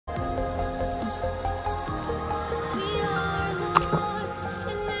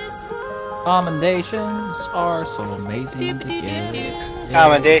Commendations are so amazing to get.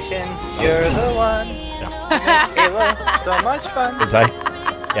 Commendations, you're the one. Halo, so much fun.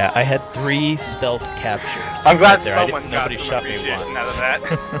 Yeah, I had 3 stealth captures. I'm glad right there. someone got nobody some shot me appreciation once. out of that.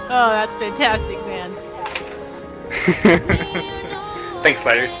 Oh, that's fantastic, man. Thanks,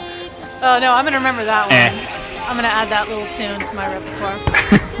 Lighters. Oh no, I'm gonna remember that one. I'm gonna add that little tune to my repertoire.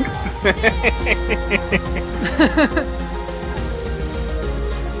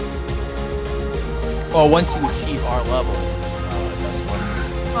 Well, once you achieve our level, that's when.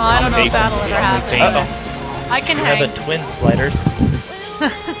 Well, I don't know if that'll ever happen. I can You hang. have a twin, Sliders.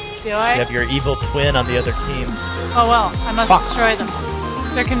 Do I? You have your evil twin on the other team. Oh well, I must destroy them.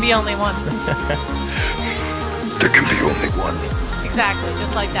 There can be only one. There can be only one. Exactly,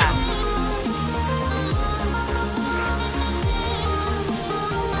 just like that.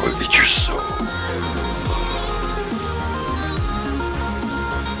 I'll eat your soul.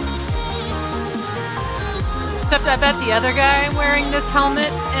 Except I bet the other guy wearing this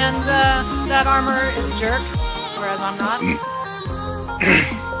helmet and that armor is a jerk, whereas I'm not.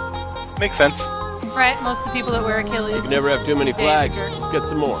 Makes sense. Right, most of the people that wear Achilles. You never have too many flags. Let's get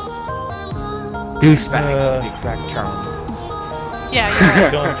some more. Douchebags is the exact term. Yeah,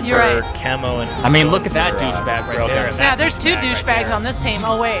 you're right. Going for camo and. I mean, look at that douchebag right there. Yeah, there's 2 douchebags on this team.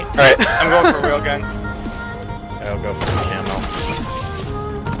 Oh wait. Alright, I'm going for a railgun. I'll go for camo.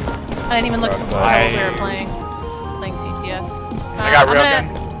 I didn't even look to the Right. we were playing CTF. I got railgun.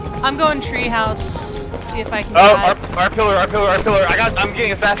 I'm going treehouse. See if I can. Oh, our pillar. I'm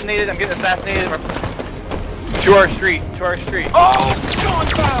getting assassinated. To our street. Oh,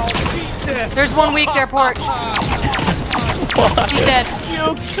 Jesus! There's one weak there, Porch. He's dead.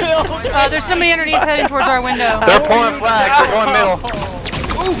 You killed me! There's somebody underneath heading towards our window. They're pulling flags. They're going middle.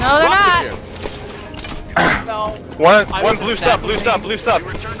 No, they're not. One blue sub.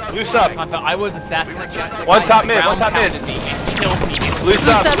 I was assassinated. One top mid. Blue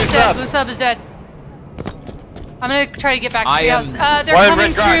sub. Blue sub is dead. I'm gonna try to get back to the house. They're One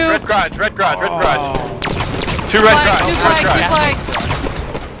coming through. red garage. 2 red garage. Two flag.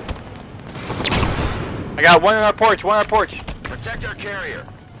 I got one on our porch. Protect our carrier.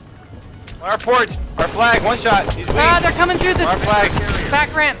 On our porch. Our flag. One shot. He's weak. They're coming through the Our flag.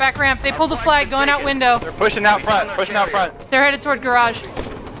 back ramp. They pulled the flag going out window. They're pushing out front. They're headed toward garage.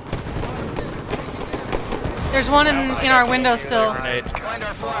 There's one in our window still. Grenade. Find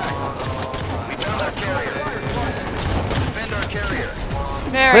our flag. We found our carrier. Defend our carrier.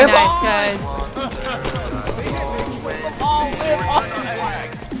 Very nice, guys.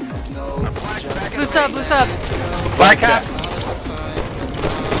 Blue sub. Black cap.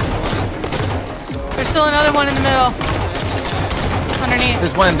 There's still another one in the middle. Underneath.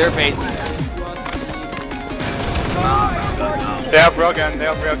 There's one in their base. They have railgun.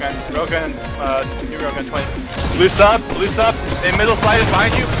 New railgun 20. Blue sub. In middle slide is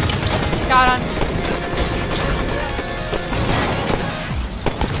behind you. Got on.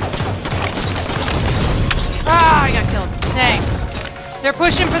 Ah, I got killed. Dang. They're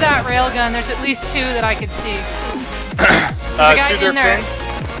pushing for that railgun. There's at least 2 that I could see. There's a guy in there.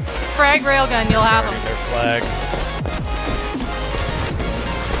 Frag railgun, you'll have him. Their flag.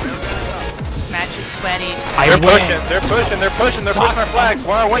 Match is sweaty. They're pushing our flag.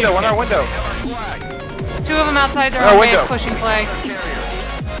 One on our window. 2 of them outside their Our own window. base pushing flag.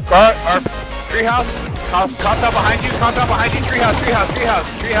 Our treehouse. Comp out behind you. Treehouse.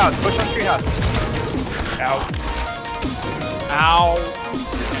 Push on treehouse. Ow.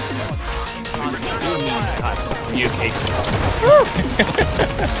 You hate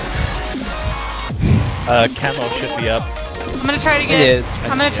camo should be up. I'm gonna try to get. It is.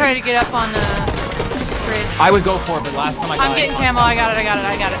 I'm gonna try to get up on the bridge. I would go for it, but last time I got I'm getting camo. I got it.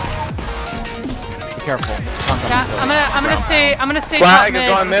 Be careful. Yeah, I'm gonna stay top Flag mid. is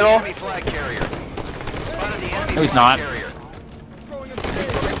on middle. Enemy flag carrier. Spotted the enemy No, he's not. carrier.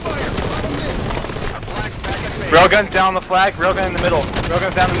 Railgun's down the flag. Railgun in the middle.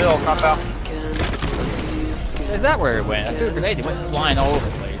 Comp out. Is that where it went? I threw a grenade. It went flying all over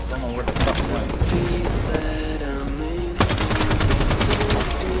the place. I don't know where the fuck it went.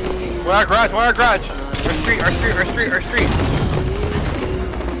 One our garage. Our street.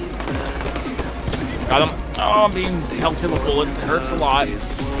 Got him. Oh, I'm being pelted with bullets. It hurts a lot.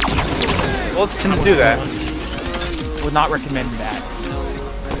 Bullets tend to do that. Would not recommend that.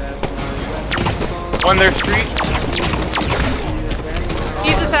 On their street.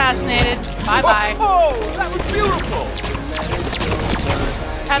 He's assassinated. Bye. Oh, that was beautiful!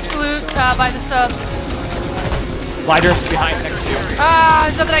 Absolute by the sub. Gliders behind next to you.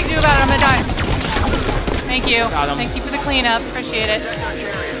 There's nothing I can do about it. I'm gonna die. Thank you. Got him. Thank you for the cleanup. Appreciate it.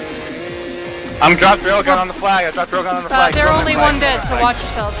 I'm dropped railgun on the flag. I dropped railgun on the flag. They're only one dead, so watch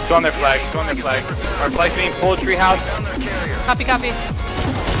yourselves. Go on their flag. Go on their flag. Our flag's being pulled. Treehouse. Copy, copy.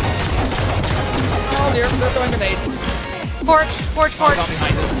 Oh, they're throwing grenades. Porch, porch, porch. Compound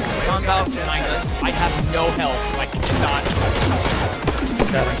behind us. Compound behind us. I have no health. I cannot.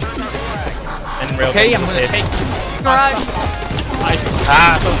 And railgun Okay, I'm was gonna hit. take. Garage.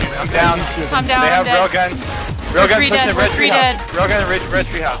 I'm down. I'm down, They I'm have dead. railgun. Railgun three pushing dead, the we're red three treehouse. dead. Railgun red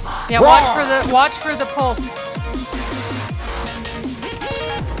treehouse. Yeah, watch for the pole.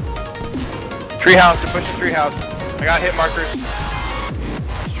 Treehouse. They're pushing treehouse. I got hit markers.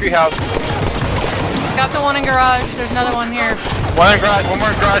 Treehouse. Got the one in garage. There's another one here. One in garage. One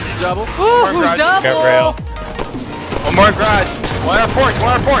more in garage. Double. Ooh, One more in garage. Got rail. double. One more in garage. One on our porch. One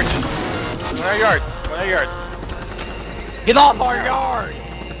on our porch. One on our yard. One on our yard. Get off our yard!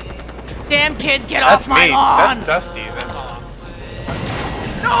 Damn kids, get That's off my me. lawn. That's Dusty. No,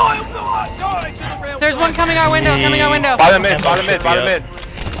 I'm not! Die to the rail. There's one coming our window, coming our window. Bottom mid. Bottom mid. Bottom mid.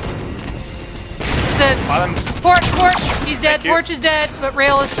 The Bottom. porch, he's dead. Thank you. Porch is dead, but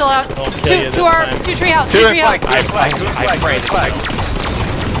rail is still out. I'll kill you this time. Two treehouse, Two two in flag. treehouse. Two in flag. Two in flag. Two in flag.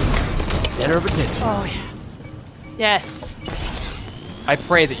 Center of attention. Oh yeah. Yes. I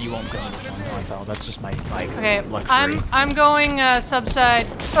pray that you won't go this one, Phil. That's just my Okay, luxury. I'm going sub side.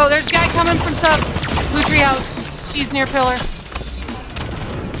 Oh, there's a guy coming from sub. Blue treehouse. She's near pillar.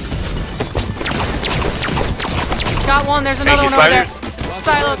 Got one. There's another one over there.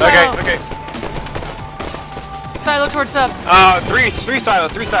 Silo, Okay. silo. Okay. Silo towards sub. Three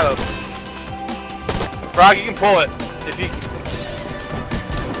silos. Three silos. Frog, you can pull it if you.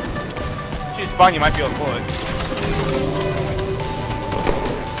 If you spawn, you might be able to pull it.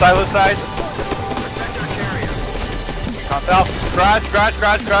 Silo side. Comp out. Garage.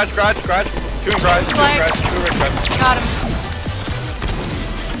 Two in garage. Two in Flag. garage. Two in garage. Got him.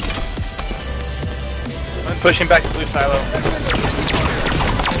 I'm pushing back to blue silo.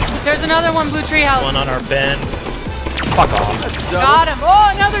 There's another one. Blue treehouse. One on our bend. Fuck off. Got him.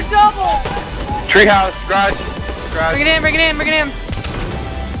 Oh, another double. Treehouse. Garage. Bring it in. Bring it in. Bring it in.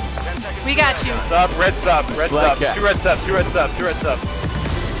 We got you. Sub. Red sub. Red Black sub. cat. Two red sub. Two red sub. Two red sub.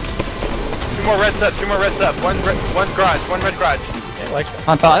 Two more red sub. Two more red sub. One garage. One red garage.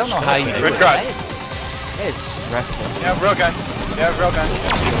 I don't know how you do Red it. garage. It's stressful. Yeah, railgun. Yeah, railgun.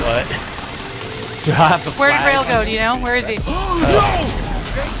 What? Where did rail go? Do you know? Where is he?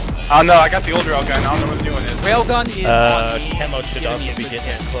 Oh no, I got the old railgun. I don't know what's doing it. Railgun is on me. Camo should Giving also me a be good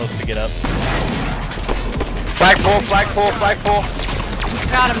getting hit. close to get up. Flagpole.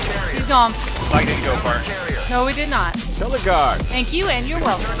 Got him. He's gone. Flag didn't go far. No, we did not. Color guard. Thank you, and you're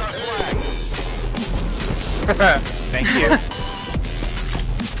welcome. Thank you.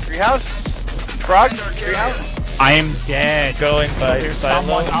 Treehouse? Frog? Treehouse? I'm dead. Going by your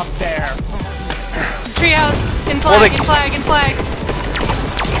silo. up there. Treehouse. In Holding. flag, in flag.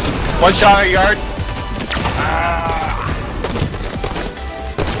 One shot on our yard.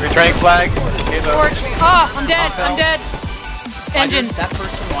 Returning flag. Halo. Porch. Oh, I'm dead. I'm dead. Engine. That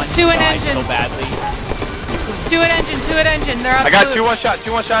person won. Two in died engine. So badly. Two at engine. They're I got absolute.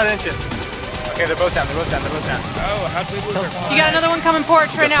 two one shot engine. Okay, they're both down. Oh, how'd we lose our You got another one coming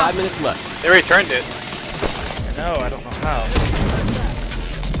porch right now. 5 minutes left. They returned it. No, I don't know how.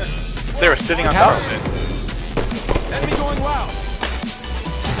 They were sitting on top of it. Enemy going wild.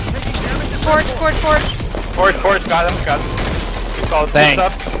 Porch. Forge, got him. He's called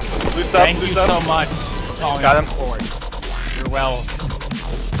Thanks. Blue sub. Thank you so much. Got him. You're well.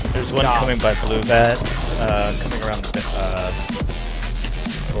 There's one coming by blue bat. Coming around the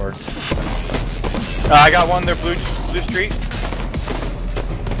towards. I got one. They're blue street.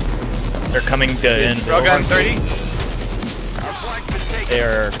 They're coming to in. Railgun 30. They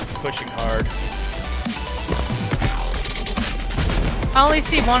are pushing hard. I only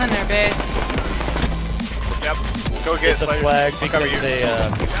see one in their base. Yep. Go get The flag Cover because you. they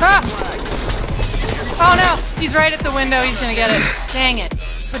Ah! Oh no! He's right at the window. He's gonna get it. Dang it!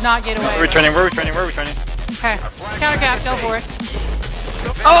 Could not get away. We're returning. Okay. Counter cap. Go for it.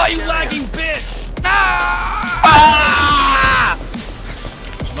 Oh, you lagging bitch! Ah!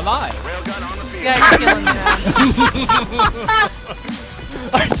 I'm alive. Yeah, you're killing me, man.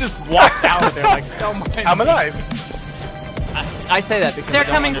 I just walked out of there like, oh my. I'm alive. I say that because They're I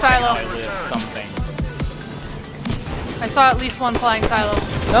don't coming understand silo. how I live some things. I saw at least one flying silo.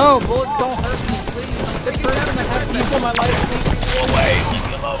 No, bullets don't hurt me, please. It's hurting to have people in my life. Please go away. Leave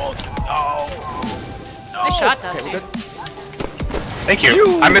me alone. No. Nice shot, Dusty. Thank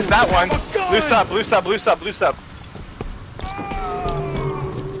you. I missed that one. Blue sub.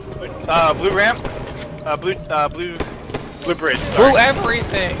 Blue ramp. Blue bridge. Sorry. Blew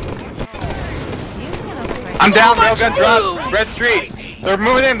everything. I'm down, railgun drop. Red street. They're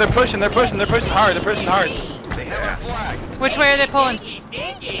moving in, they're pushing hard, they're pushing hard. They have a flag. Which way are they pulling?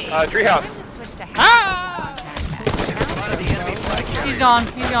 Treehouse. Ah! Spotted the enemy flag carrier. He's gone.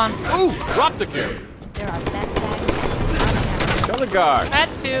 He's gone. Ooh, drop the kill. There are best bags. Kill the guard.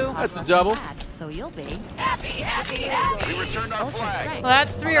 That's 2. That's a double. So you'll be We returned our flag. Well,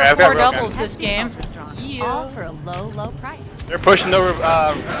 that's 3 or Alright, I've got 4 railgun. doubles this game. ultra strong. Yeah. All for a low, low price. They're pushing over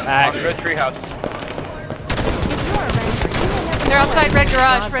Max. red treehouse. If you're a renter, you will never They're know outside what red to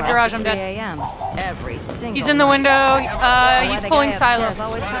garage. do Red at garage, I'm 3 dead. a.m. Every single He's in the window. He's pulling silo.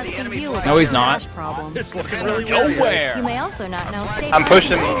 No, he's not. It's Nowhere. You may also not know state I'm farm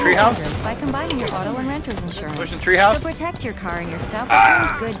pushing insurance treehouse. by combining your auto and renter's insurance. Pushing So treehouse. protect your car and your stuff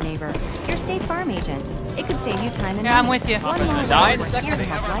with your good neighbor, your State Farm agent. It could save you time and Yeah, I'm money. with you. One more die in a word second. here to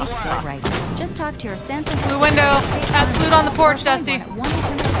help life go right. Just talk to your San Francisco Blue window. State That's Farm loot on the porch, or find Dusty. one at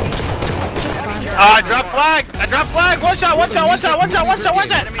 1-800-STATE-FARM. I dropped flag! I dropped flag! One shot! One shot! One shot! One shot! One shot! One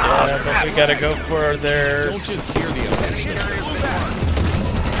shot! But we gotta go for their. Don't just hear the affectionate sound.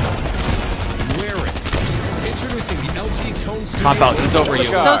 Wear it. Introducing the LG Tone Studio. Pop out, he's over you.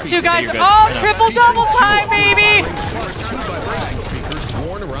 Those 2 guys. Oh, triple double time, baby! Plus 2 vibration speakers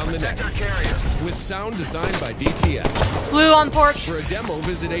worn around the neck. With sound designed by DTS. Blue on the porch. For a demo,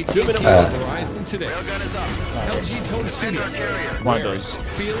 visit AT&T or Verizon today. Railgun is up. LG Tone Studio. One of Wear those. it,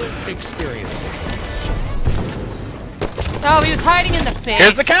 feel it, experience it. Oh, he was hiding in the base.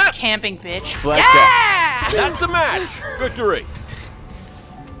 Here's the cap. Camping bitch. Black Yeah! That's the match. Victory.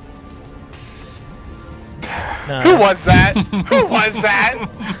 Who was that? Who was that?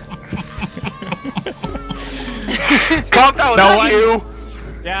 Comp, that was No not one. you.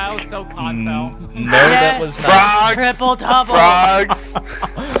 Yeah, I was so confident. No, that was not. Frogs. Triple double. Frogs.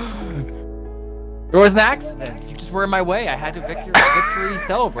 It was an accident. You just were in my way. I had to victory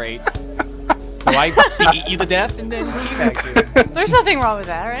celebrate. So I beat you to death and then teabagged you. There's nothing wrong with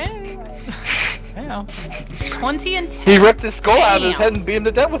that, right? Yeah. 20 and 10. He ripped his skull out of his Damn. head and beat him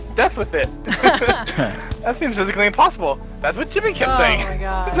to death with it. That seems physically impossible. That's what Jimmy kept Oh saying. my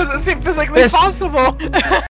god. This doesn't seem physically possible.